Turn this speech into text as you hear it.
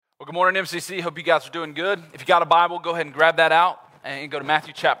Well, good morning, MCC. Hope you guys are doing good. If you got a Bible, go ahead and grab that out and go to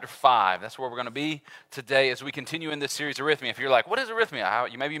Matthew chapter 5. That's where we're going to be today as we continue in this series, Arrhythmia. If you're like, what is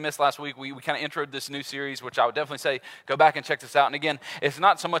Arrhythmia? Maybe you missed last week. We kind of introed this new series, which I would definitely say go back and check this out. And again, it's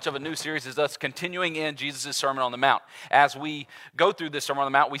not so much of a new series as us continuing in Jesus' Sermon on the Mount. As we go through this Sermon on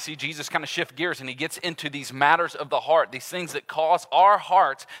the Mount, we see Jesus kind of shift gears, and he gets into these matters of the heart, these things that cause our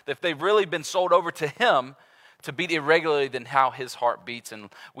hearts, that if they've really been sold over to him, to beat irregularly than how his heart beats.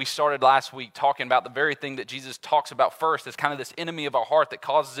 And we started last week talking about the very thing that Jesus talks about first is kind of this enemy of our heart that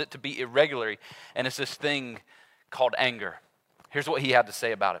causes it to beat irregularly, and it's this thing called anger. Here's what he had to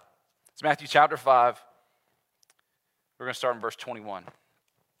say about it. It's Matthew chapter 5. We're going to start in verse 21.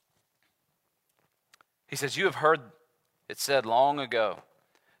 He says, "You have heard it said long ago,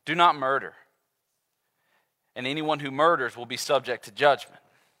 'Do not murder, and anyone who murders will be subject to judgment.'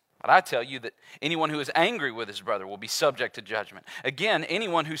 But I tell you that anyone who is angry with his brother will be subject to judgment. Again,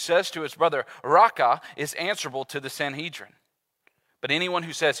 anyone who says to his brother, 'Raca,' is answerable to the Sanhedrin. But anyone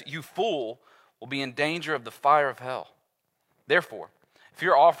who says, 'You fool,' will be in danger of the fire of hell. Therefore, if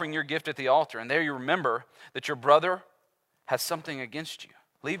you're offering your gift at the altar, and there you remember that your brother has something against you,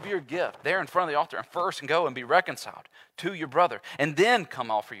 leave your gift there in front of the altar and first go and be reconciled to your brother, and then come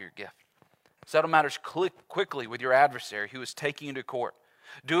offer your gift. Settle matters quickly with your adversary who is taking you to court.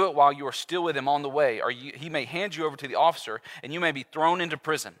 Do it while you are still with him on the way, or he may hand you over to the officer, and you may be thrown into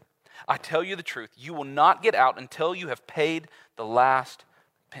prison. I tell you the truth, you will not get out until you have paid the last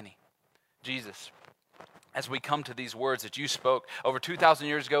penny." Jesus, as we come to these words that you spoke over 2,000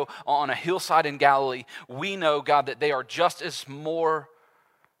 years ago on a hillside in Galilee, we know, God, that they are just as more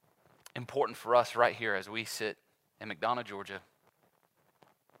important for us right here as we sit in McDonough, Georgia.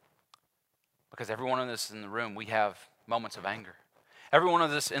 Because every one of us in the room, we have moments of anger. Every one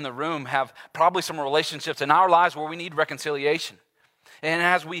of us in the room have probably some relationships in our lives where we need reconciliation. And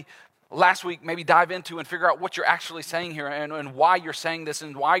as we last week maybe dive into and figure out what you're actually saying here and why you're saying this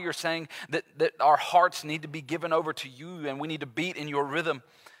and why you're saying that our hearts need to be given over to you and we need to beat in your rhythm,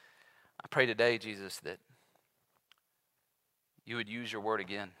 I pray today, Jesus, that you would use your word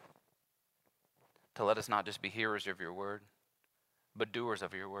again to let us not just be hearers of your word, but doers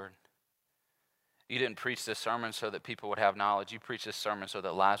of your word. You didn't preach this sermon so that people would have knowledge. You preached this sermon so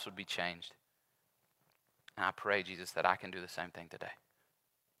that lives would be changed. And I pray, Jesus, that I can do the same thing today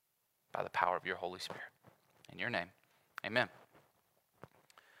by the power of your Holy Spirit. In your name, amen.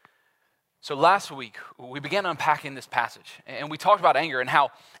 So last week, we began unpacking this passage, and we talked about anger and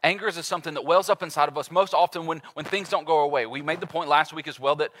how anger is something that wells up inside of us most often when things don't go our way. We made the point last week as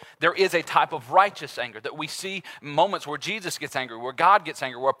well that there is a type of righteous anger, that we see moments where Jesus gets angry, where God gets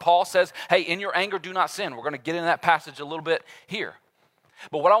angry, where Paul says, hey, in your anger, do not sin. We're going to get into that passage a little bit here.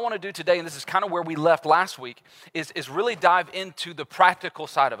 But what I want to do today, and this is kind of where we left last week, is really dive into the practical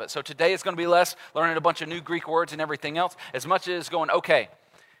side of it. So today it's going to be less learning a bunch of new Greek words and everything else, as much as going, okay,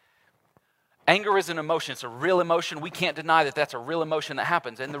 anger is an emotion. It's a real emotion. We can't deny that that's a real emotion that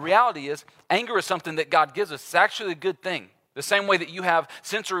happens. And the reality is, anger is something that God gives us. It's actually a good thing. The same way that you have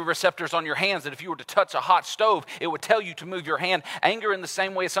sensory receptors on your hands, that if you were to touch a hot stove, it would tell you to move your hand. Anger in the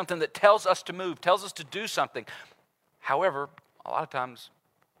same way is something that tells us to move, tells us to do something. However, a lot of times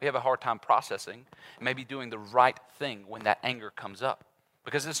we have a hard time processing, maybe doing the right thing when that anger comes up.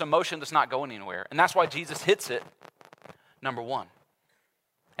 Because it's an emotion that's not going anywhere. And that's why Jesus hits it, number one.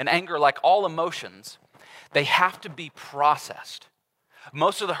 And anger, like all emotions, they have to be processed.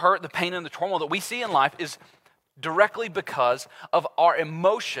 Most of the hurt, the pain, and the turmoil that we see in life is directly because of our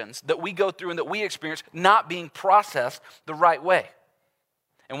emotions that we go through and that we experience not being processed the right way.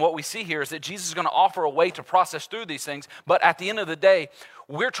 And what we see here is that Jesus is going to offer a way to process through these things, but at the end of the day,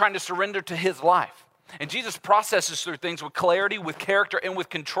 we're trying to surrender to his life. And Jesus processes through things with clarity, with character, and with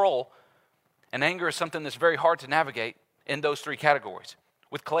control. And anger is something that's very hard to navigate in those three categories.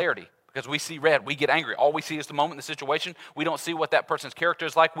 With clarity, because we see red, we get angry. All we see is the moment, the situation. We don't see what that person's character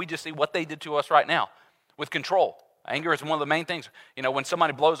is like. We just see what they did to us right now. With control, anger is one of the main things. You know, when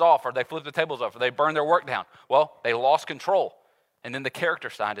somebody blows off or they flip the tables off or they burn their work down, well, they lost control. And then the character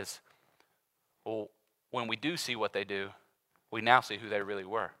side is, well, when we do see what they do, we now see who they really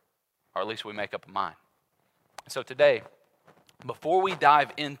were, or at least we make up a mind. So today, before we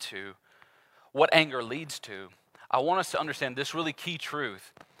dive into what anger leads to, I want us to understand this really key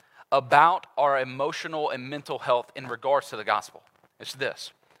truth about our emotional and mental health in regards to the gospel. It's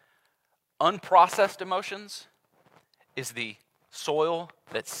this: unprocessed emotions is the soil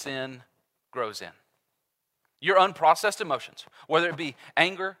that sin grows in. Your unprocessed emotions, whether it be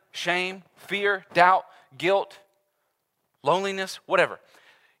anger, shame, fear, doubt, guilt, loneliness, whatever,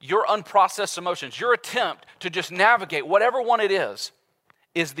 your unprocessed emotions, your attempt to just navigate whatever one it is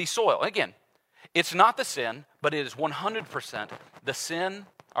is the soil. Again, it's not the sin, but it is 100% the sin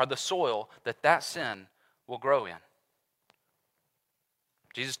or the soil that sin will grow in.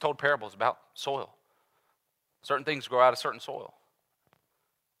 Jesus told parables about soil. Certain things grow out of certain soil.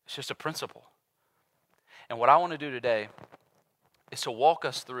 It's just a principle. And what I want to do today is to walk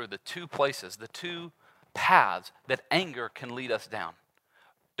us through the two places, the two paths that anger can lead us down.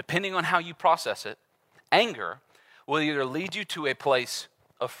 Depending on how you process it, anger will either lead you to a place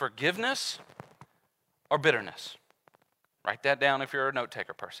of forgiveness or bitterness. Write that down if you're a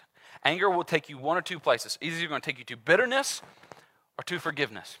note-taker person. Anger will take you one or two places. Either going to take you to bitterness or to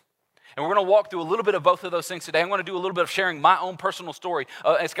forgiveness. And we're going to walk through a little bit of both of those things today. I'm going to do a little bit of sharing my own personal story.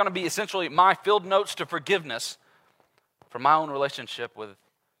 It's going to be essentially my field notes to forgiveness from my own relationship with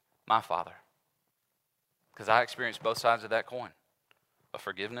my father. Because I experienced both sides of that coin, a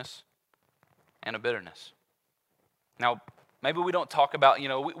forgiveness and a bitterness. Now, maybe we don't talk about,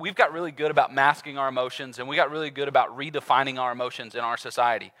 we've got really good about masking our emotions, and we got really good about redefining our emotions in our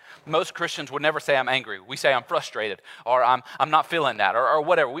society. Most Christians would never say I'm angry. We say I'm frustrated, or I'm not feeling that, or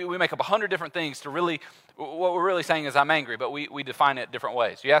whatever. We make up 100 different things to really, what we're really saying is I'm angry, but we define it different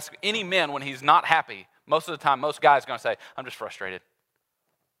ways. You ask any man when he's not happy, most of the time, most guys are going to say, I'm just frustrated.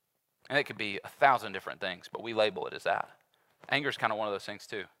 And it could be 1,000 different things, but we label it as that. Anger is kind of one of those things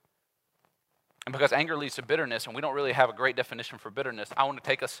too. And because anger leads to bitterness, and we don't really have a great definition for bitterness, I want to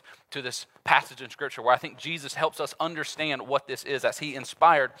take us to this passage in Scripture where I think Jesus helps us understand what this is as he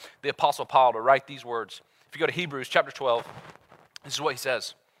inspired the Apostle Paul to write these words. If you go to Hebrews chapter 12, this is what he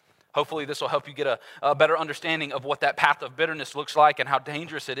says. Hopefully this will help you get a better understanding of what that path of bitterness looks like and how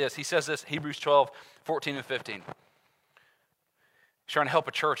dangerous it is. He says this, Hebrews 12, 14 and 15. He's trying to help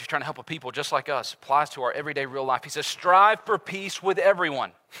a church. He's trying to help a people just like us. Applies to our everyday real life. He says, strive for peace with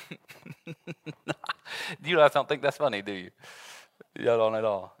everyone. You guys don't think that's funny, do you? You don't at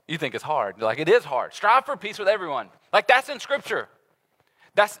all. You think it's hard. Like, it is hard. Strive for peace with everyone. Like, that's in Scripture.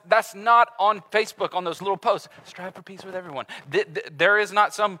 That's not on Facebook on those little posts. Strive for peace with everyone. There is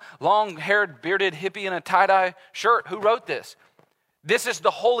not some long-haired, bearded hippie in a tie-dye shirt who wrote this. This is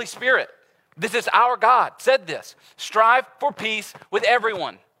the Holy Spirit. This is our God said this. Strive for peace with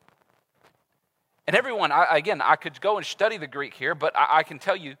everyone. And everyone, I could go and study the Greek here, but I can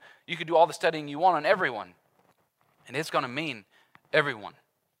tell you, you could do all the studying you want on everyone. And it's going to mean everyone,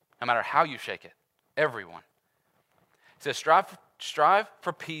 no matter how you shake it, everyone. It says strive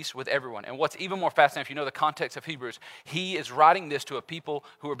for peace with everyone. And what's even more fascinating, if you know the context of Hebrews, he is writing this to a people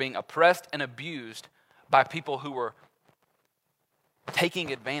who are being oppressed and abused by people who were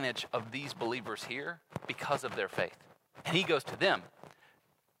taking advantage of these believers here because of their faith. And he goes to them.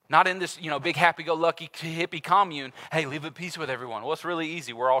 Not in this, big happy-go-lucky hippie commune. Hey, live at peace with everyone. Well, it's really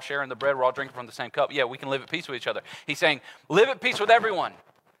easy. We're all sharing the bread. We're all drinking from the same cup. Yeah, we can live at peace with each other. He's saying, live at peace with everyone.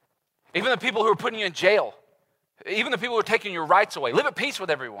 Even the people who are putting you in jail. Even the people who are taking your rights away. Live at peace with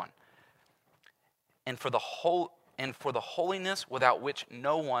everyone. And for the holiness without which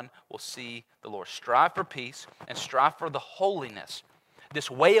no one will see the Lord. Strive for peace and strive for the holiness. This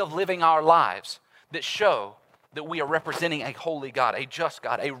way of living our lives that show that we are representing a holy God, a just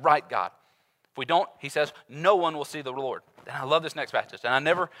God, a right God. If we don't, he says, no one will see the Lord. And I love this next passage. And I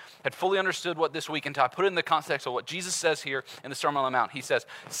never had fully understood what this week until I put it in the context of what Jesus says here in the Sermon on the Mount. He says,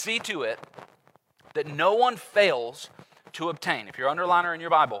 see to it that no one fails to obtain. If you're an underliner in your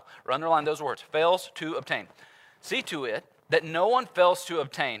Bible, or underline those words, fails to obtain. See to it that no one fails to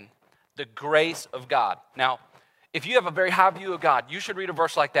obtain the grace of God. Now, if you have a very high view of God, you should read a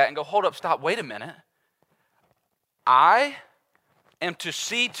verse like that and go, hold up, stop, wait a minute. I am to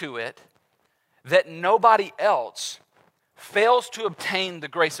see to it that nobody else fails to obtain the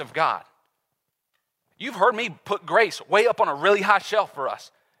grace of God. You've heard me put grace way up on a really high shelf for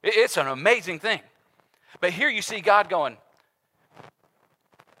us. It's an amazing thing. But here you see God going,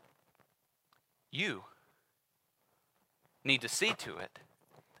 you need to see to it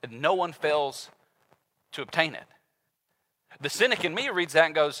that no one fails to obtain it. The cynic in me reads that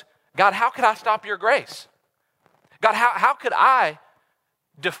and goes, God, how could I stop your grace? God, how could I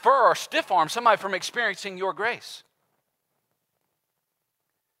defer or stiff-arm somebody from experiencing your grace?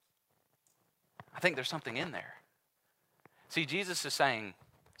 I think there's something in there. See, Jesus is saying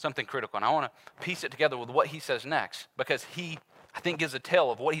something critical, and I want to piece it together with what he says next, because he, I think, gives a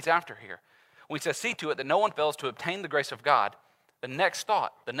tell of what he's after here. When he says, see to it that no one fails to obtain the grace of God, the next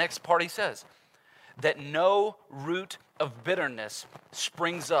thought, the next part he says, that no root of bitterness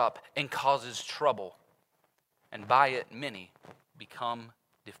springs up and causes trouble, and by it many become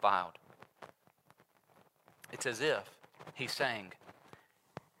defiled. It's as if he's saying,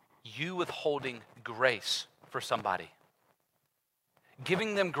 you withholding grace for somebody,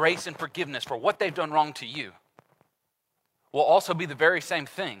 giving them grace and forgiveness for what they've done wrong to you will also be the very same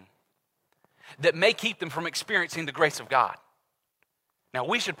thing that may keep them from experiencing the grace of God. Now,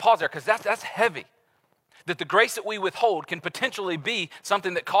 we should pause there because that's heavy. That the grace that we withhold can potentially be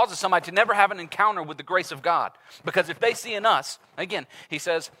something that causes somebody to never have an encounter with the grace of God. Because if they see in us, again, he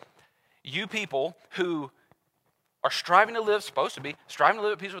says, you people who are striving to live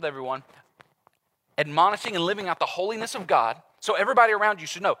at peace with everyone, admonishing and living out the holiness of God. So everybody around you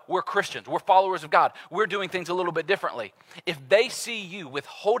should know we're Christians, we're followers of God, we're doing things a little bit differently. If they see you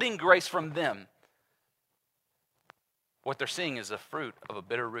withholding grace from them, what they're seeing is the fruit of a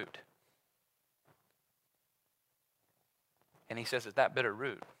bitter root. And he says that bitter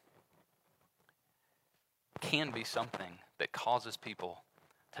root can be something that causes people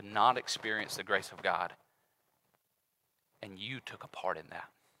to not experience the grace of God. And you took a part in that.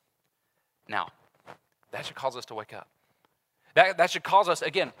 Now, that should cause us to wake up. That should cause us,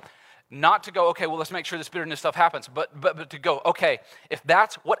 again, not to go, okay, well, let's make sure this bitterness stuff happens, but to go, okay, if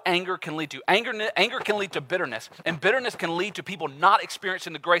that's what anger can lead to, anger can lead to bitterness, and bitterness can lead to people not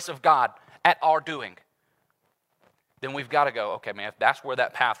experiencing the grace of God at our doing, then we've got to go, okay, man, if that's where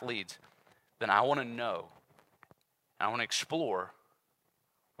that path leads, then I want to know, and I want to explore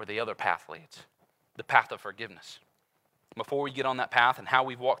where the other path leads, the path of forgiveness. Before we get on that path and how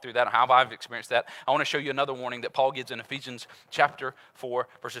we've walked through that and how I've experienced that, I want to show you another warning that Paul gives in Ephesians chapter 4,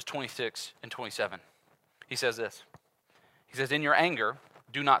 verses 26 and 27. He says this. He says, in your anger,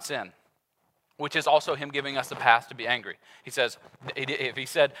 do not sin, which is also him giving us the path to be angry. He says, if he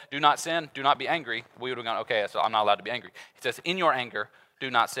said, do not sin, do not be angry, we would have gone, okay, so I'm not allowed to be angry. He says, in your anger, do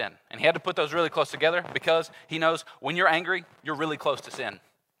not sin. And he had to put those really close together because he knows when you're angry, you're really close to sin.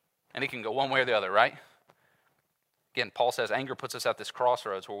 And it can go one way or the other, right? Again, Paul says anger puts us at this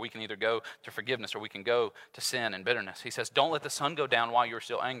crossroads where we can either go to forgiveness or we can go to sin and bitterness. He says, don't let the sun go down while you're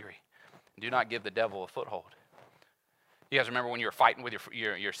still angry. Do not give the devil a foothold. You guys remember when you were fighting with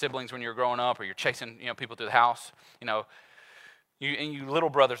your siblings when you were growing up, or you're chasing people through the house? You little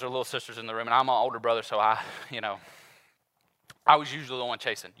brothers or little sisters in the room, and I'm an older brother, so I was usually the one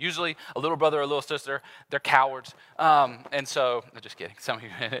chasing. Usually a little brother or a little sister, they're cowards. And so, no, just kidding. Some of you,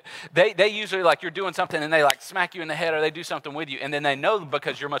 they usually you're doing something and they smack you in the head or they do something with you. And then they know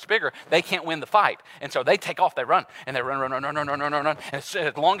because you're much bigger, they can't win the fight. And so they take off, they run. And they run. And as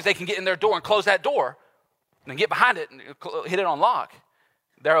long as they can get in their door and close that door and get behind it and hit it on lock,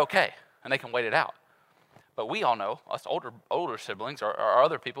 they're okay. And they can wait it out. But we all know, us older siblings or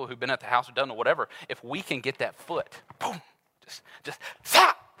other people who've been at the house or done whatever, if we can get that foot, boom, just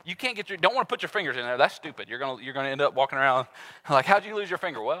stop. You can't don't want to put your fingers in there. That's stupid. You're gonna end up walking around like, how'd you lose your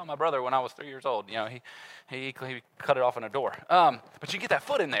finger? Well, my brother, when I was 3 years old, he cut it off in a door. But you get that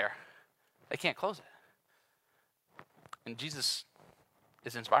foot in there, they can't close it. And Jesus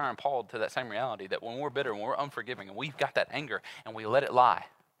is inspiring Paul to that same reality that when we're bitter, when we're unforgiving, and we've got that anger and we let it lie,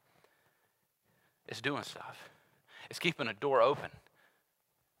 it's doing stuff. It's keeping a door open.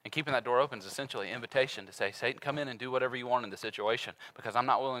 And keeping that door open is essentially an invitation to say, Satan, come in and do whatever you want in the situation because I'm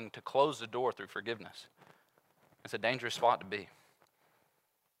not willing to close the door through forgiveness. It's a dangerous spot to be.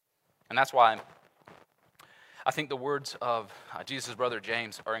 And that's why I think the words of Jesus' brother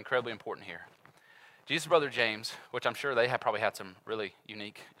James are incredibly important here. Jesus' brother James, which I'm sure they have probably had some really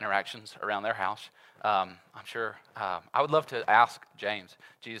unique interactions around their house. I'm sure I would love to ask James,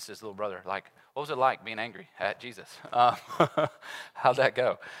 Jesus' little brother, what was it like being angry at Jesus? How'd that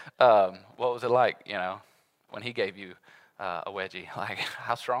go? What was it like, when he gave you a wedgie?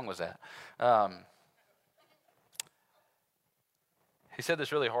 How strong was that? He said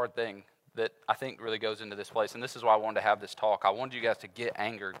this really hard thing that I think really goes into this place, and this is why I wanted to have this talk. I wanted you guys to get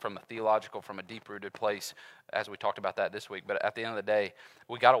anger from a theological, from a deep-rooted place, as we talked about that this week. But at the end of the day,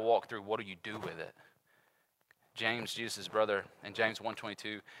 we got to walk through what do you do with it. James, Jesus' brother, in James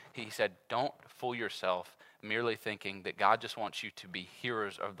 1:22, he said, don't fool yourself merely thinking that God just wants you to be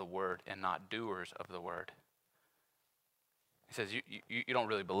hearers of the word and not doers of the word. He says you don't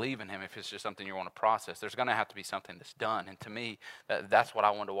really believe in him if it's just something you want to process. There's going to have to be something that's done. And to me, that's what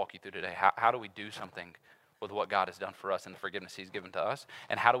I wanted to walk you through today. How do we do something with what God has done for us and the forgiveness he's given to us?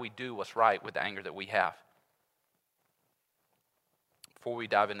 And how do we do what's right with the anger that we have? Before we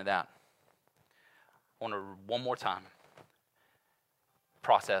dive into that, I want to, one more time,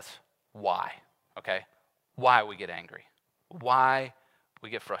 process why, okay? Why we get angry. Why we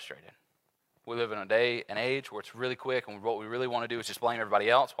get frustrated. We live in a day and age where it's really quick, and what we really want to do is just blame everybody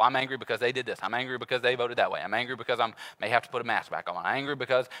else. Well, I'm angry because they did this. I'm angry because they voted that way. I'm angry because I may have to put a mask back on. I'm angry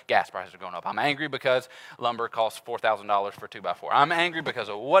because gas prices are going up. I'm angry because lumber costs $4,000 for 2x4. I'm angry because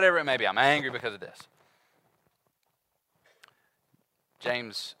of whatever it may be. I'm angry because of this.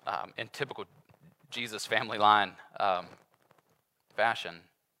 James, in typical Jesus family line fashion,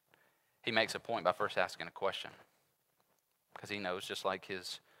 he makes a point by first asking a question. Because he knows, just like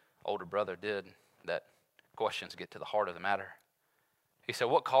his older brother did, that questions get to the heart of the matter. He said,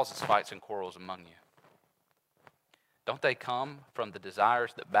 what causes fights and quarrels among you? Don't they come from the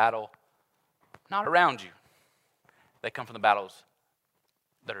desires that battle not around you? They come from the battles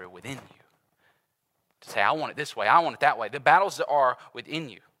that are within you. To say, I want it this way, I want it that way. The battles that are within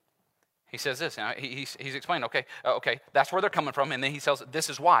you. He says this, and he's explaining, okay, that's where they're coming from, and then he says, this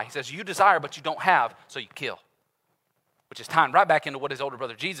is why. He says, you desire, but you don't have, so you kill. Which is tying right back into what his older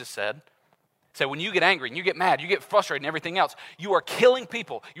brother Jesus said. So when you get angry and you get mad, you get frustrated and everything else, you are killing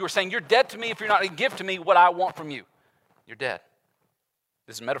people. You are saying, you're dead to me if you're not going to give to me what I want from you. You're dead.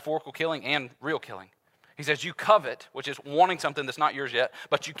 This is metaphorical killing and real killing. He says you covet, which is wanting something that's not yours yet,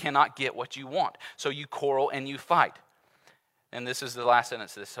 but you cannot get what you want. So you quarrel and you fight. And this is the last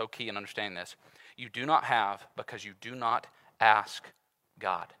sentence that's so key in understanding this. You do not have because you do not ask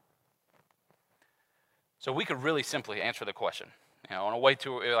God. So we could really simply answer the question, on a way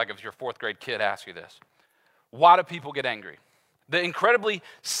to, like if your fourth grade kid asks you this, why do people get angry? The incredibly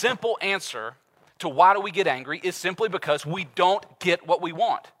simple answer to why do we get angry is simply because we don't get what we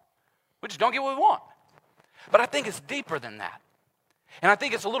want. We just don't get what we want. But I think it's deeper than that. And I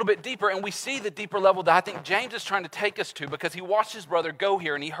think it's a little bit deeper, and we see the deeper level that I think James is trying to take us to, because he watched his brother go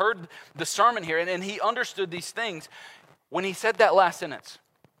here, and he heard the sermon here, and he understood these things. When he said that last sentence,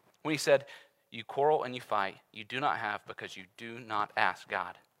 when he said, you quarrel and you fight, you do not have because you do not ask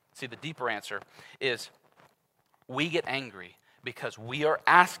God. See, the deeper answer is we get angry because we are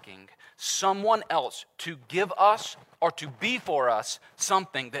asking someone else to give us or to be for us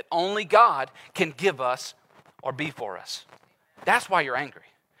something that only God can give us or be for us. That's why you're angry.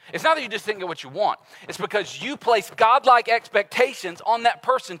 It's not that you just didn't get what you want. It's because you place God-like expectations on that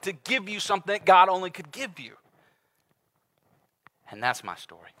person to give you something that God only could give you. And that's my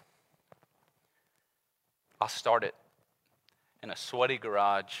story. I'll start it in a sweaty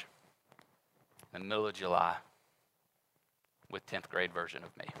garage in the middle of July with 10th grade version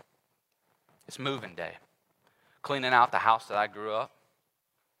of me. It's moving day. Cleaning out the house that I grew up.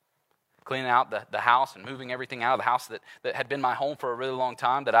 Cleaning out the house and moving everything out of the house that had been my home for a really long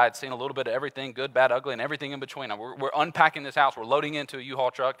time, that I had seen a little bit of everything, good, bad, ugly, and everything in between. We're unpacking this house. We're loading into a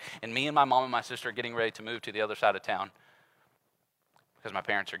U-Haul truck, and me and my mom and my sister are getting ready to move to the other side of town because my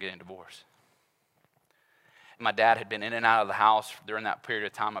parents are getting divorced. My dad had been in and out of the house during that period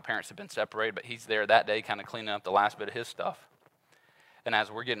of time. My parents had been separated, but he's there that day kind of cleaning up the last bit of his stuff. And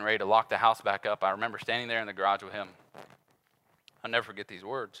as we're getting ready to lock the house back up, I remember standing there in the garage with him. I'll never forget these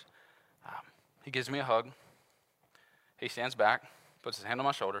words. He gives me a hug. He stands back, puts his hand on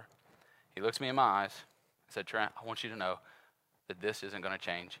my shoulder. He looks me in my eyes and said, Trent, I want you to know that this isn't going to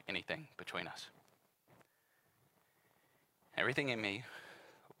change anything between us. Everything in me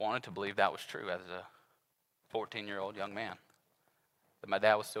wanted to believe that was true as a 14-year-old young man, that my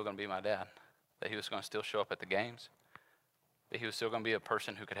dad was still going to be my dad, that he was going to still show up at the games, that he was still going to be a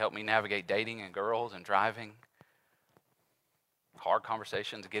person who could help me navigate dating and girls and driving, hard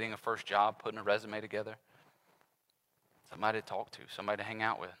conversations, getting a first job, putting a resume together, somebody to talk to, somebody to hang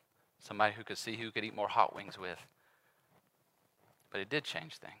out with, somebody who could see who could eat more hot wings with. But it did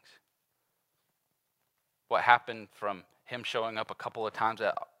change things. What happened from him showing up a couple of times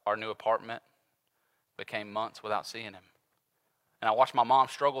at our new apartment became months without seeing him. And I watched my mom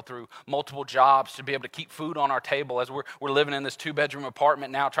struggle through multiple jobs to be able to keep food on our table as we're living in this 2-bedroom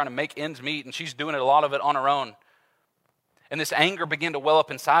apartment now, trying to make ends meet, and she's doing a lot of it on her own. And this anger began to well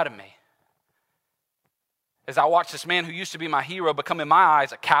up inside of me as I watched this man who used to be my hero become, in my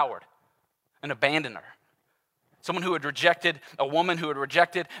eyes, a coward, an abandoner, someone who had rejected a woman who had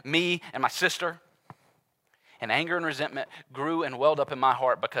rejected me and my sister. And anger and resentment grew and welled up in my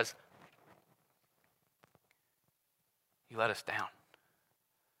heart because he let us down.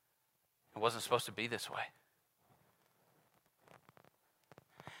 It wasn't supposed to be this way.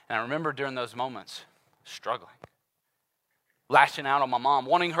 And I remember during those moments struggling, lashing out on my mom,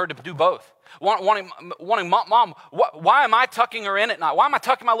 wanting her to do both. Wanting mom, why am I tucking her in at night? Why am I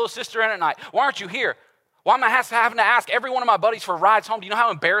tucking my little sister in at night? Why aren't you here? Why am I having to ask every one of my buddies for rides home? Do you know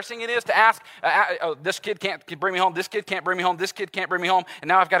how embarrassing it is to ask, this kid can't bring me home, this kid can't bring me home, this kid can't bring me home, and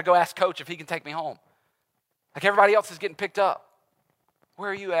now I've got to go ask Coach if he can take me home. Like everybody else is getting picked up.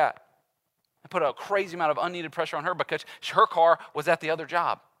 Where are you at? I put a crazy amount of unneeded pressure on her because her car was at the other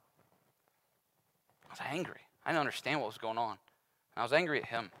job. I was angry. I didn't understand what was going on. And I was angry at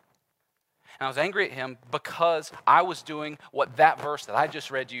him. And I was angry at him because I was doing what that verse that I just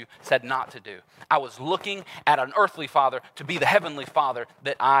read you said not to do. I was looking at an earthly father to be the heavenly father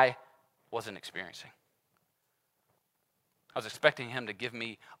that I wasn't experiencing. I was expecting him to give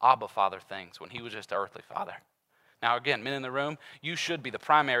me Abba Father things when he was just an earthly father. Now again, men in the room, you should be the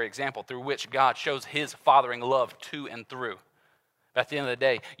primary example through which God shows his fathering love to and through. But at the end of the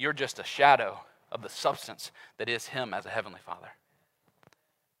day, you're just a shadow of the substance that is him as a heavenly father.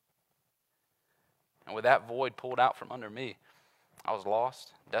 And with that void pulled out from under me, I was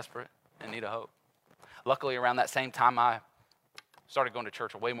lost, desperate, in need of hope. Luckily, around that same time, I started going to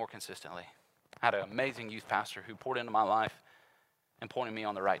church way more consistently. I had an amazing youth pastor who poured into my life and pointed me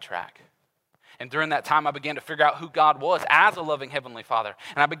on the right track. And during that time, I began to figure out who God was as a loving heavenly father.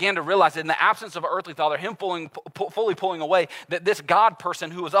 And I began to realize that in the absence of an earthly father, him fully pulling away, that this God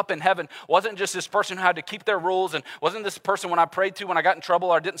person who was up in heaven wasn't just this person who had to keep their rules and wasn't this person when I prayed to when I got in trouble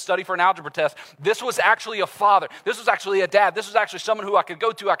or I didn't study for an algebra test. This was actually a father. This was actually a dad. This was actually someone who I could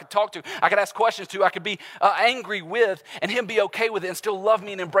go to, I could talk to, I could ask questions to, I could be angry with, and him be okay with it and still love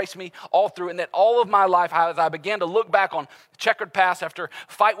me and embrace me all through it. And that all of my life, as I began to look back on checkered past after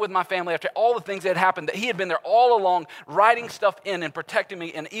fight with my family, after all the things that had happened, that he had been there all along, writing stuff in and protecting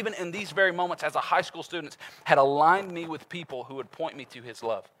me, and even in these very moments as a high school student, had aligned me with people who would point me to his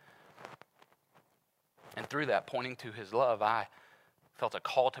love. And through that, pointing to his love, I felt a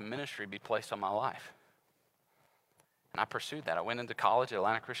call to ministry be placed on my life. And I pursued that. I went into college at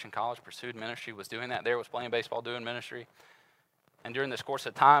Atlanta Christian College, pursued ministry, was doing that there, was playing baseball, doing ministry. And during this course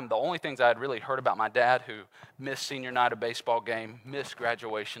of time, the only things I had really heard about my dad, who missed senior night of baseball game, missed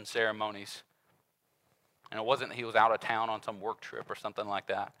graduation ceremonies, and it wasn't that he was out of town on some work trip or something like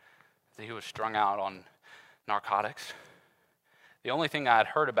that, that he was strung out on narcotics. The only thing I had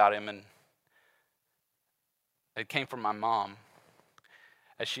heard about him, and it came from my mom,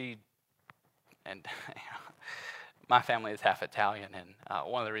 as she, and my family is half Italian,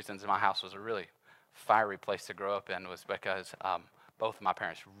 and one of the reasons my house was a really fiery place to grow up in was because both of my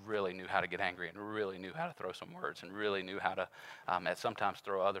parents really knew how to get angry and really knew how to throw some words and really knew how to at sometimes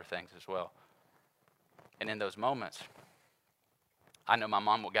throw other things as well. And in those moments, I know my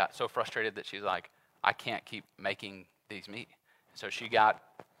mom got so frustrated that she's like, I can't keep making these meat. So she got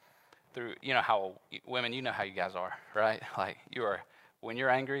through, you know how women, you know how you guys are, right? Like when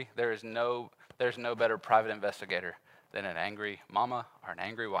you're angry, there's no better private investigator than an angry mama or an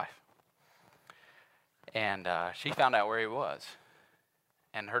angry wife. And she found out where he was.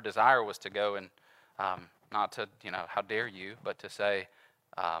 And her desire was to go and not to, how dare you, but to say,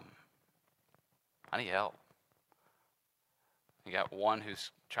 I need help. You got one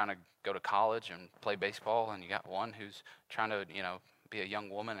who's trying to go to college and play baseball, and you got one who's trying to, be a young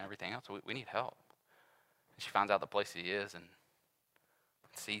woman and everything else. We need help. And she finds out the place he is and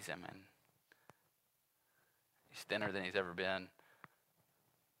sees him, and he's thinner than he's ever been.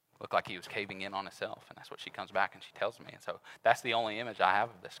 Looked like he was caving in on himself, and that's what she comes back and she tells me. And so that's the only image I have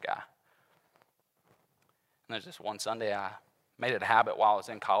of this guy. And there's this one Sunday I made it a habit while I was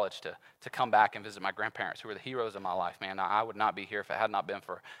in college to come back and visit my grandparents, who were the heroes of my life, man. I would not be here if it had not been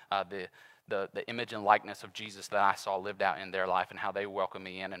for the image and likeness of Jesus that I saw lived out in their life and how they welcomed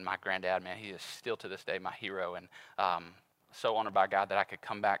me in. And my granddad, man, he is still to this day my hero, and so honored by God that I could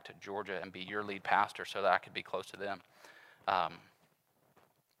come back to Georgia and be your lead pastor so that I could be close to them. I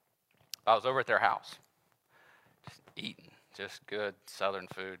was over at their house, just eating. Just good Southern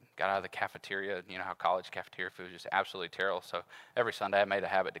food. Got out of the cafeteria. You know how college cafeteria food is just absolutely terrible. So every Sunday I made a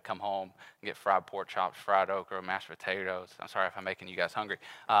habit to come home and get fried pork chops, fried okra, mashed potatoes. I'm sorry if I'm making you guys hungry.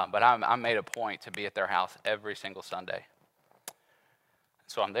 But I made a point to be at their house every single Sunday.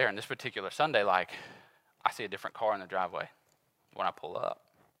 So I'm there. And this particular Sunday, I see a different car in the driveway. When I pull up,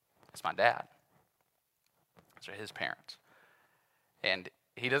 it's my dad. Those are his parents. And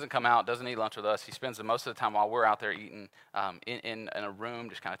he doesn't come out, doesn't eat lunch with us. He spends the most of the time while we're out there eating in a room,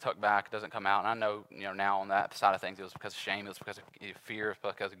 just kind of tucked back, doesn't come out. And I know, now on that side of things, it was because of shame, it was because of fear, it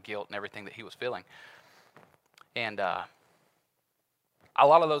was because of guilt and everything that he was feeling. And a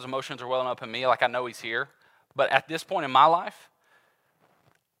lot of those emotions are welling up in me, I know he's here. But at this point in my life,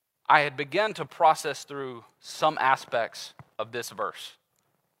 I had begun to process through some aspects of this verse.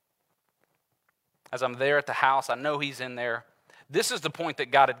 As I'm there at the house, I know he's in there. This is the point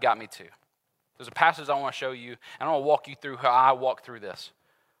that God had got me to. There's a passage I want to show you, and I want to walk you through how I walk through this.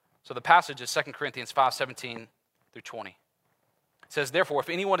 So the passage is 2 Corinthians 5:17 through 20. It says, therefore, if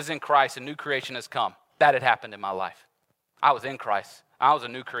anyone is in Christ, a new creation has come. That had happened in my life. I was in Christ. I was a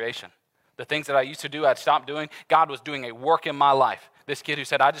new creation. The things that I used to do, I'd stopped doing. God was doing a work in my life. This kid who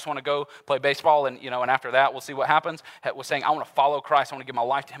said, I just want to go play baseball and after that we'll see what happens, was saying, I want to follow Christ. I want to give my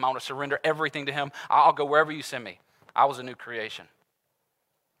life to him. I want to surrender everything to him. I'll go wherever you send me. I was a new creation.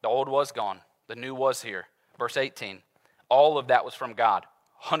 The old was gone. The new was here. Verse 18, all of that was from God.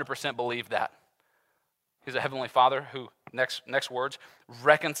 100% believe that. He's a heavenly Father who, next words,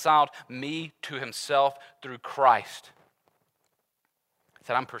 reconciled me to himself through Christ. He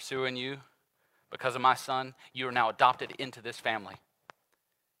said, I'm pursuing you because of my son. You are now adopted into this family.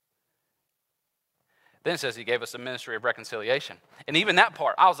 Then it says he gave us a ministry of reconciliation. And even that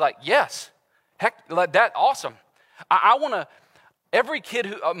part, I was like, yes, heck, that awesome. I want to,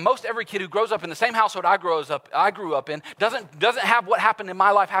 most every kid who grows up in the same household I grew up in doesn't have what happened in my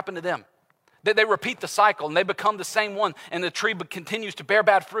life happen to them. They repeat the cycle and they become the same one and the tree continues to bear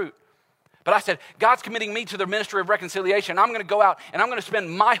bad fruit. But I said, God's committing me to the ministry of reconciliation. I'm going to go out and I'm going to spend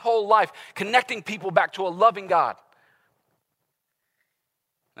my whole life connecting people back to a loving God.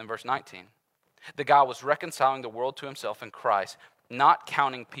 Then verse 19, that God was reconciling the world to himself in Christ, not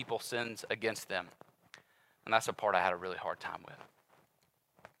counting people's sins against them. And that's the part I had a really hard time with.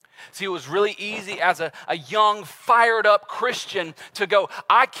 See, it was really easy as a young, fired up Christian to go,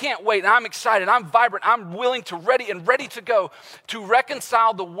 I can't wait, I'm excited, I'm vibrant, I'm willing to ready to go to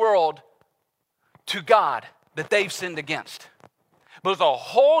reconcile the world to God that they've sinned against. But it's a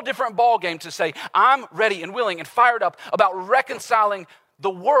whole different ballgame to say, I'm ready and willing and fired up about reconciling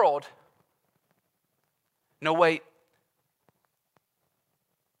the world. No, wait,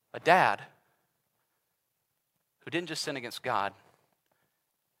 a dad who didn't just sin against God,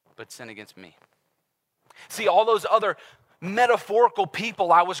 but sin against me. See, all those other metaphorical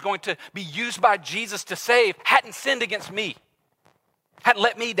people I was going to be used by Jesus to save hadn't sinned against me, hadn't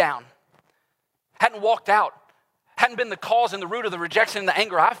let me down, hadn't walked out, hadn't been the cause and the root of the rejection and the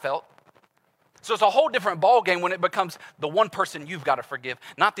anger I felt. So it's a whole different ballgame when it becomes the one person you've got to forgive,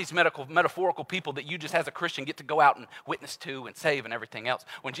 not these metaphorical people that you just as a Christian get to go out and witness to and save and everything else.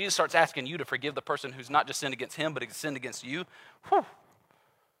 When Jesus starts asking you to forgive the person who's not just sinned against him, but has sinned against you, whew,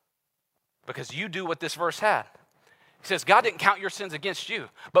 because you do what this verse had. He says, God didn't count your sins against you,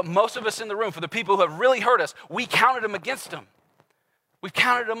 but most of us in the room, for the people who have really hurt us, we counted them against them. We've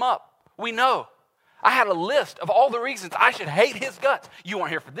counted them up. We know. I had a list of all the reasons I should hate his guts. You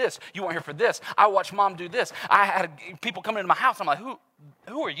weren't here for this. You weren't here for this. I watched mom do this. I had people coming into my house. I'm like,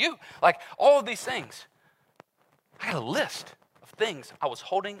 who are you? Like all of these things. I had a list of things I was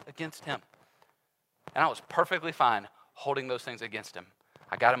holding against him. And I was perfectly fine holding those things against him.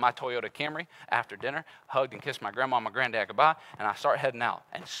 I got in my Toyota Camry after dinner, hugged and kissed my grandma and my granddad goodbye, and I start heading out.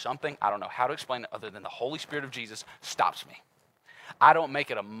 And something, I don't know how to explain it other than the Holy Spirit of Jesus stops me. I don't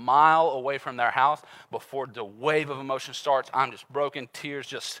make it a mile away from their house before the wave of emotion starts. I'm just broken, tears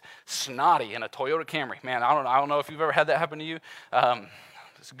just snotty in a Toyota Camry. Man, I don't know if you've ever had that happen to you. I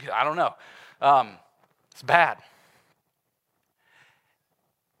don't know. It's bad.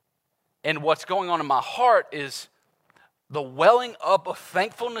 And what's going on in my heart is the welling up of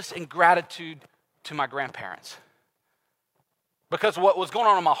thankfulness and gratitude to my grandparents. Because what was going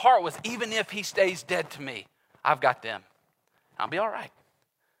on in my heart was, even if he stays dead to me, I've got them. I'll be all right.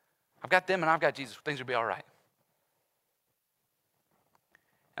 I've got them and I've got Jesus. Things will be all right.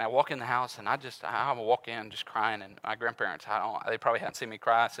 And I walk in the house and I walk in just crying. And my grandparents, they probably hadn't seen me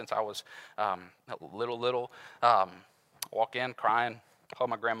cry since I was little. Walk in crying, hug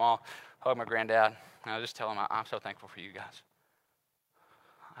my grandma, hug my granddad. And I just tell them, I'm so thankful for you guys.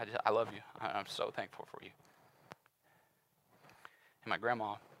 I love you. I'm so thankful for you. And my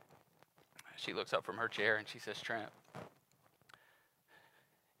grandma, she looks up from her chair and she says, Trent,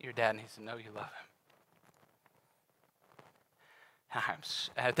 your dad needs to know you love him.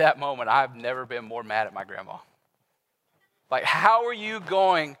 At that moment, I've never been more mad at my grandma. Like, how are you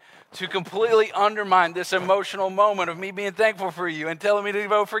going to completely undermine this emotional moment of me being thankful for you and telling me to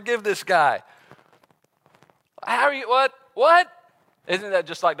go forgive this guy? How are you, what? Isn't that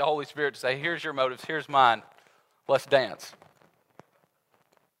just like the Holy Spirit to say, here's your motives, here's mine, let's dance.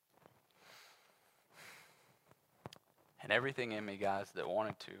 And everything in me, guys, that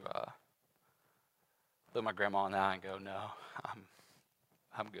wanted to look my grandma in the eye and go, no,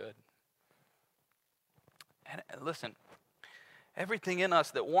 I'm good. And listen, everything in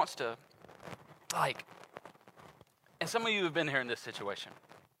us that wants to, and some of you have been here in this situation,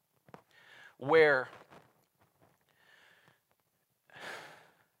 where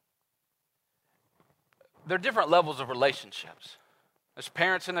there are different levels of relationships. There's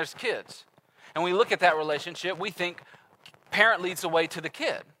parents and there's kids. And when we look at that relationship, we think parent leads the way to the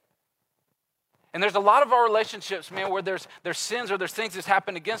kid. And there's a lot of our relationships, man, where there's sins or there's things that's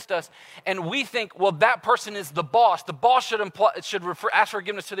happened against us, and we think, well, that person is the boss. The boss should ask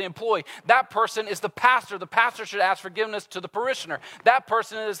forgiveness to the employee. That person is the pastor. The pastor should ask forgiveness to the parishioner. That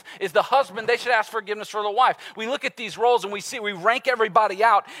person is the husband. They should ask forgiveness for the wife. We look at these roles and we rank everybody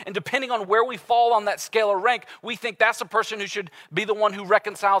out, and depending on where we fall on that scale of rank, we think that's the person who should be the one who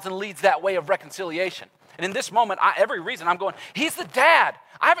reconciles and leads that way of reconciliation. And in this moment, every reason I'm going, he's the dad.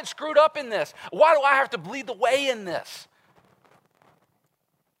 I haven't screwed up in this. Why do I have to bleed the way in this?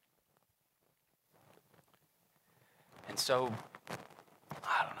 And so,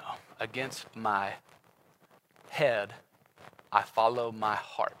 I don't know, against my head, I follow my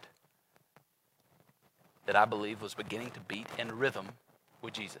heart that I believe was beginning to beat in rhythm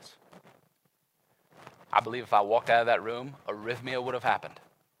with Jesus. I believe if I walked out of that room, arrhythmia would have happened.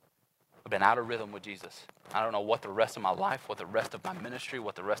 I've been out of rhythm with Jesus. I don't know what the rest of my life, what the rest of my ministry,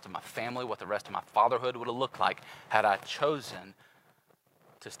 what the rest of my family, what the rest of my fatherhood would have looked like had I chosen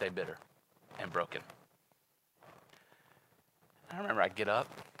to stay bitter and broken. I remember I get up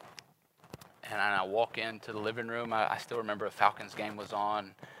and I walk into the living room. I still remember a Falcons game was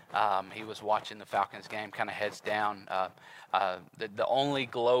on. He was watching the Falcons game, kind of heads down. The only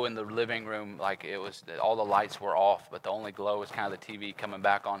glow in the living room, like it was, all the lights were off, but the only glow was kind of the TV coming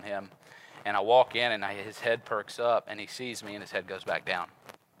back on him. And I walk in and his head perks up and he sees me and his head goes back down.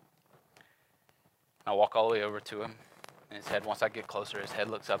 I walk all the way over to him and his head, once I get closer, his head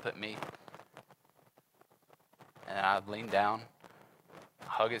looks up at me. And I lean down,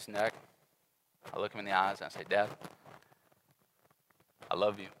 hug his neck. I look him in the eyes and I say, Dad, I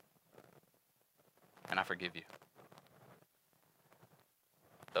love you and I forgive you.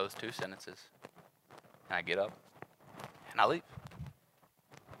 Those two sentences. And I get up and I leave.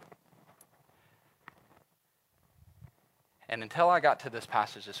 And until I got to this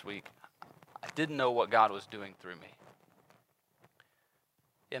passage this week, I didn't know what God was doing through me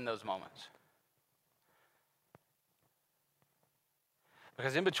in those moments.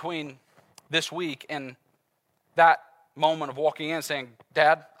 Because in between this week and that moment of walking in saying,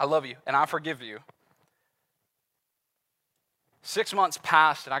 Dad, I love you and I forgive you, 6 months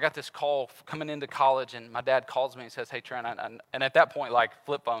passed and I got this call coming into college, and my dad calls me and says, hey, Trent, and at that point, like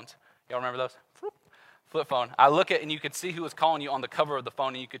flip phones. Y'all remember those? Flip phone. I look at, and you could see who was calling you on the cover of the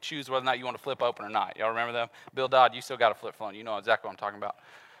phone, and you could choose whether or not you want to flip open or not. Y'all remember them? Bill Dodd, you still got a flip phone. You know exactly what I'm talking about.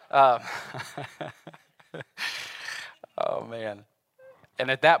 Oh, man.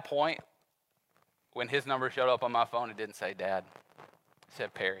 And at that point, when his number showed up on my phone, it didn't say Dad. It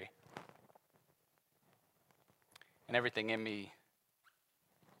said Perry. And everything in me,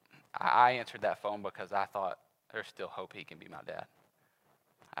 I answered that phone because I thought there's still hope he can be my dad.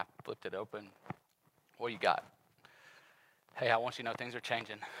 I flipped it open. What do you got? Hey, I want you to know things are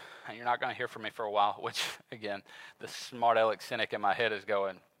changing, and you're not going to hear from me for a while, which, again, the smart aleck cynic in my head is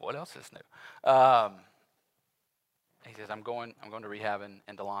going, what else is new? He says, I'm going to rehab in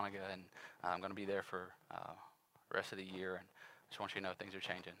Dahlonega, and I'm going to be there for the rest of the year, and I just want you to know things are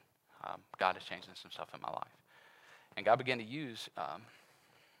changing. God is changing some stuff in my life. And God began to use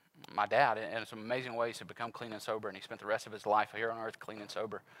my dad in some amazing ways to become clean and sober, and he spent the rest of his life here on earth clean and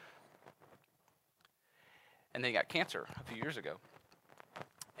sober. And then he got cancer a few years ago.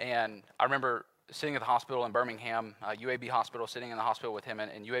 And I remember sitting at the hospital in Birmingham, UAB hospital, sitting in the hospital with him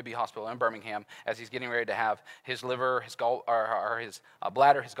in UAB hospital in Birmingham as he's getting ready to have his liver, his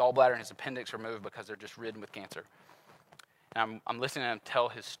bladder, his gallbladder, and his appendix removed because they're just ridden with cancer. And I'm listening to him tell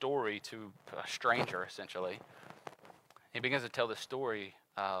his story to a stranger, essentially. He begins to tell the story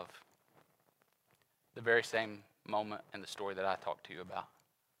of the very same moment in the story that I talked to you about.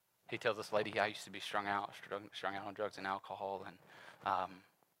 He tells this lady, I used to be strung out on drugs and alcohol, and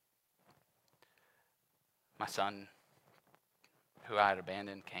my son, who I had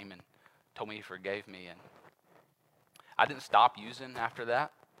abandoned, came and told me he forgave me, and I didn't stop using after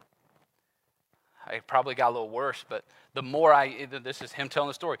that. It probably got a little worse, but the more this is him telling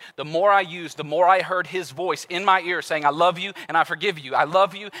the story, the more I used, the more I heard his voice in my ear saying, I love you and I forgive you. I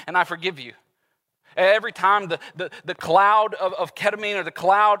love you and I forgive you. Every time the cloud of ketamine or the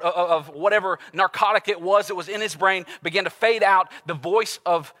cloud of whatever narcotic it was that was in his brain began to fade out, the voice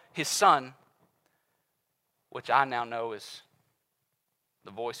of his son, which I now know is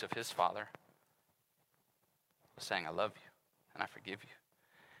the voice of his father, was saying, I love you and I forgive you.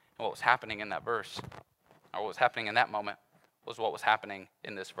 And what was happening in that verse, or what was happening in that moment, was what was happening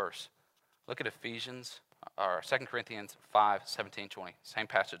in this verse. Look at Ephesians, or 2 Corinthians 5, 17, 20, same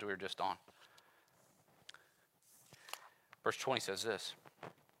passage we were just on. Verse 20 says this,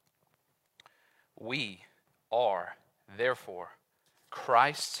 we are therefore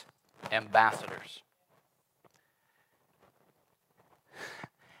Christ's ambassadors.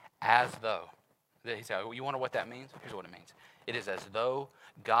 As though. He said, you wonder what that means? Here's what it means. It is as though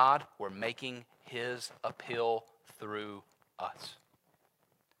God were making his appeal through us.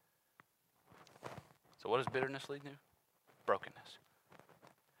 So what does bitterness lead to? Brokenness.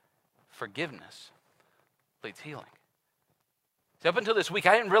 Forgiveness leads healing. See, up until this week,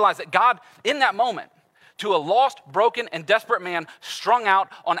 I didn't realize that God, in that moment, to a lost, broken, and desperate man strung out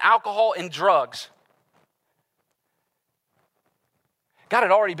on alcohol and drugs, God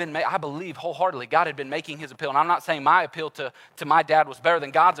had already been, I believe wholeheartedly, God had been making his appeal. And I'm not saying my appeal to my dad was better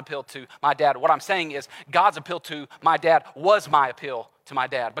than God's appeal to my dad. What I'm saying is God's appeal to my dad was my appeal to my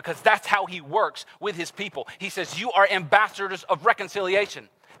dad, because that's how he works with his people. He says, you are ambassadors of reconciliation.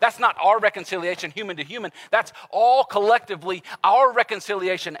 That's not our reconciliation human to human. That's all collectively our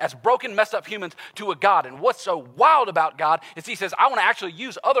reconciliation as broken, messed up humans to a God. And what's so wild about God is he says, I want to actually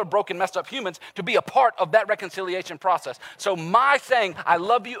use other broken, messed up humans to be a part of that reconciliation process. So my saying, I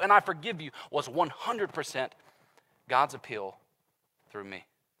love you and I forgive you, was 100% God's appeal through me.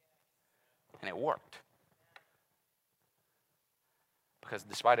 And it worked. Because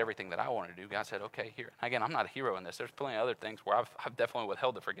despite everything that I wanted to do, God said, okay, here. Again, I'm not a hero in this. There's plenty of other things where I've definitely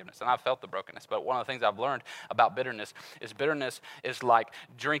withheld the forgiveness, and I've felt the brokenness. But one of the things I've learned about bitterness is like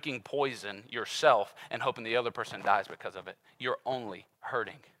drinking poison yourself and hoping the other person dies because of it. You're only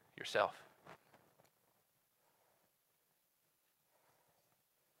hurting yourself.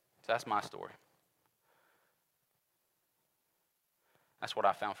 So that's my story. That's what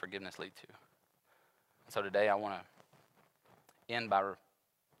I found forgiveness lead to. And so today I want to end by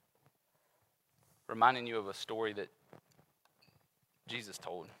reminding you of a story that Jesus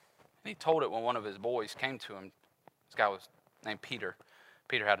told. And he told it when one of his boys came to him. This guy was named Peter.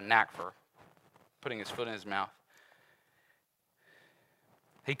 Peter had a knack for putting his foot in his mouth.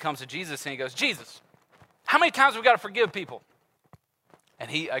 He comes to Jesus and he goes, Jesus, how many times have we got to forgive people? And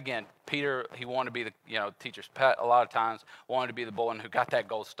Peter, he wanted to be the teacher's pet a lot of times, wanted to be the boy who got that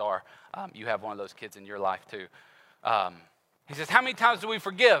gold star. You have one of those kids in your life too. He says, how many times do we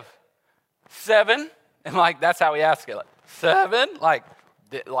forgive? 7. And that's how he asked it. 7? Like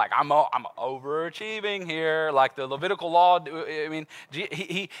I'm overachieving here. Like the Levitical law, I mean,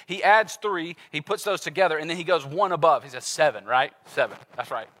 he adds 3. He puts those together, and then he goes 1 above. He says 7, right? 7.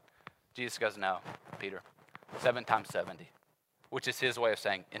 That's right. Jesus goes, no, Peter. 7 times 70, which is his way of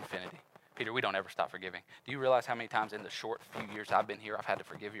saying infinity. Peter, we don't ever stop forgiving. Do you realize how many times in the short few years I've been here, I've had to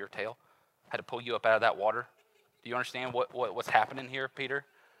forgive your tail? Had to pull you up out of that water? Do you understand what's happening here, Peter?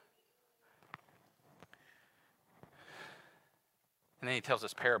 And then he tells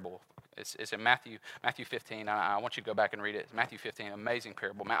this parable. It's in Matthew 15. I want you to go back and read it. It's Matthew 15, amazing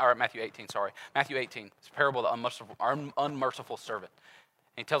parable. Or Matthew 18, sorry. Matthew 18, it's a parable of the unmerciful servant.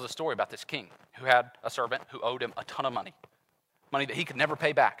 And he tells a story about this king who had a servant who owed him a ton of money that he could never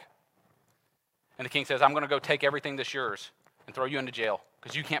pay back. And the king says, I'm going to go take everything that's yours and throw you into jail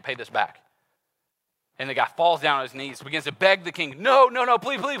because you can't pay this back. And the guy falls down on his knees, begins to beg the king, no,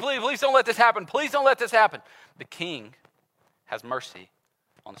 please don't let this happen. Please don't let this happen. The king has mercy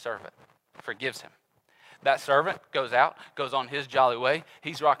on the servant, forgives him. That servant goes out, goes on his jolly way.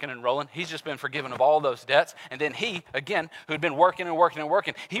 He's rocking and rolling. He's just been forgiven of all those debts. And then he, again, who'd been working,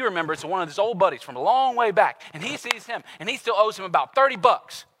 he remembers one of his old buddies from a long way back. And he sees him, and he still owes him about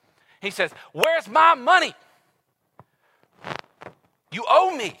 $30. He says, where's my money? You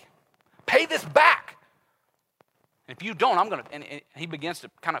owe me. Pay this back. If you don't, I'm going to, and he begins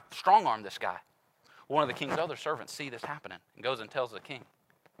to kind of strong-arm this guy. One of the king's other servants see this happening and goes and tells the king.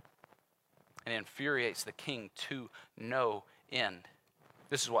 And it infuriates the king to no end.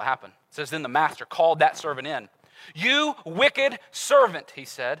 This is what happened. It says, then the master called that servant in. You wicked servant, he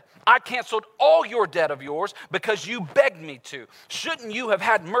said, I canceled all your debt of yours because you begged me to. Shouldn't you have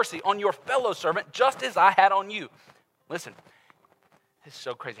had mercy on your fellow servant just as I had on you? Listen, this is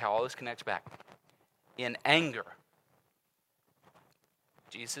so crazy how all this connects back. In anger,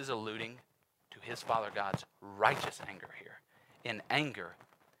 Jesus is alluding to his Father God's righteous anger here. In anger,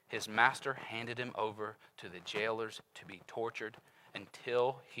 his master handed him over to the jailers to be tortured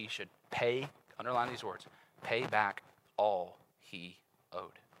until he should pay, underline these words, pay back all he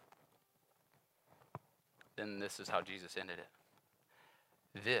owed. Then this is how Jesus ended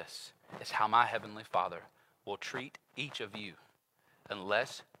it. This is how my heavenly Father will treat each of you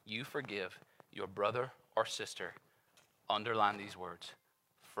unless you forgive your brother or sister, underline these words,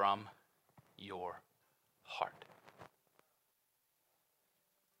 from your heart.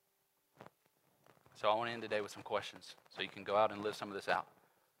 So I want to end today with some questions so you can go out and live some of this out.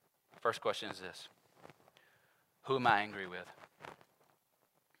 First question is this. Who am I angry with?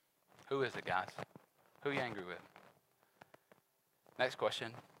 Who is it, guys? Who are you angry with? Next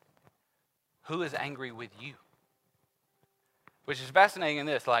question. Who is angry with you? Which is fascinating in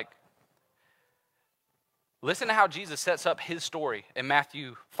this, like, listen to how Jesus sets up his story in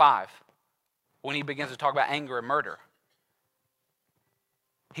Matthew 5 when he begins to talk about anger and murder.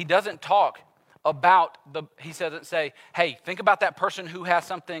 He doesn't talk about he doesn't say, hey, think about that person who has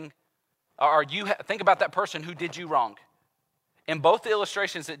something, or think about that person who did you wrong. In both the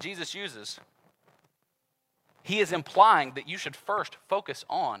illustrations that Jesus uses, he is implying that you should first focus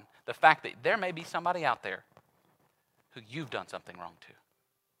on the fact that there may be somebody out there who you've done something wrong to.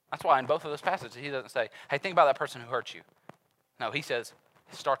 That's why in both of those passages, he doesn't say, hey, think about that person who hurt you. No, he says,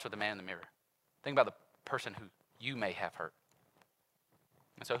 it starts with the man in the mirror. Think about the person who you may have hurt.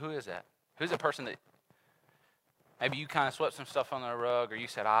 And so who is that? Who's the person that maybe you kind of swept some stuff under the rug, or you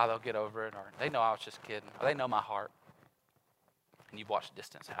said, they'll get over it, or they know I was just kidding, or they know my heart. And you've watched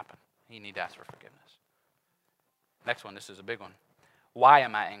distance happen. You need to ask for forgiveness. Next one, this is a big one. Why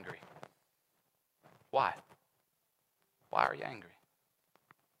am I angry? Why? Why are you angry?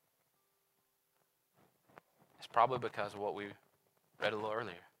 It's probably because of what we read a little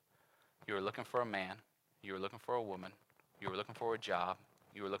earlier. You were looking for a man. You were looking for a woman. You were looking for a job.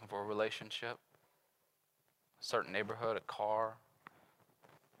 You were looking for a relationship, a certain neighborhood, a car,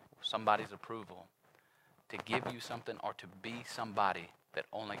 somebody's approval to give you something or to be somebody that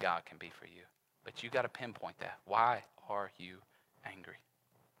only God can be for you. But you got to pinpoint that. Why are you angry?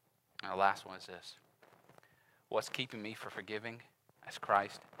 And the last one is this. What's keeping me from forgiving as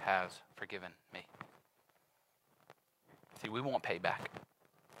Christ has forgiven me? See, we want payback.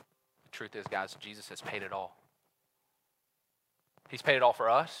 The truth is, guys, Jesus has paid it all. He's paid it all for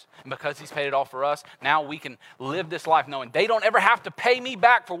us. And because he's paid it all for us, now we can live this life knowing they don't ever have to pay me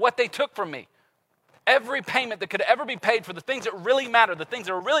back for what they took from me. Every payment that could ever be paid for the things that really matter, the things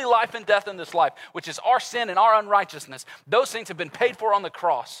that are really life and death in this life, which is our sin and our unrighteousness, those things have been paid for on the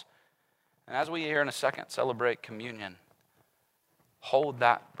cross. And as we here in a second celebrate communion, hold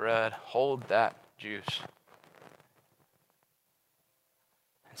that bread, hold that juice,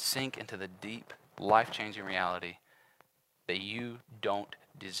 and sink into the deep, life-changing reality that you don't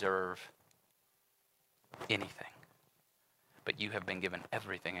deserve anything, but you have been given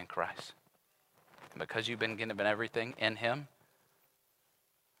everything in Christ. And because you've been given everything in him,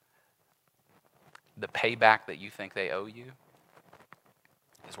 the payback that you think they owe you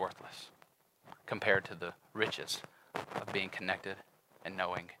is worthless compared to the riches of being connected and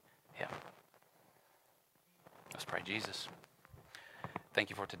knowing him. Let's pray. Jesus, thank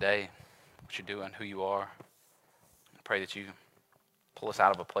you for today, what you're doing, who you are. I pray that you pull us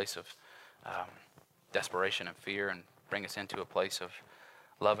out of a place of desperation and fear and bring us into a place of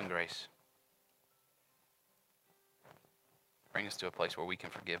love and grace. Bring us to a place where we can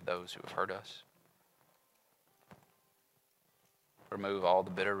forgive those who have hurt us. Remove all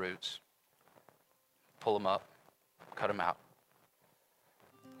the bitter roots. Pull them up. Cut them out.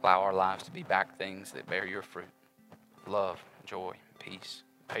 Allow our lives to be back things that bear your fruit. Love, joy, peace,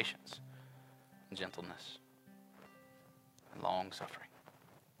 patience, and gentleness, and long suffering.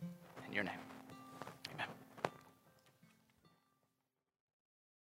 In your name.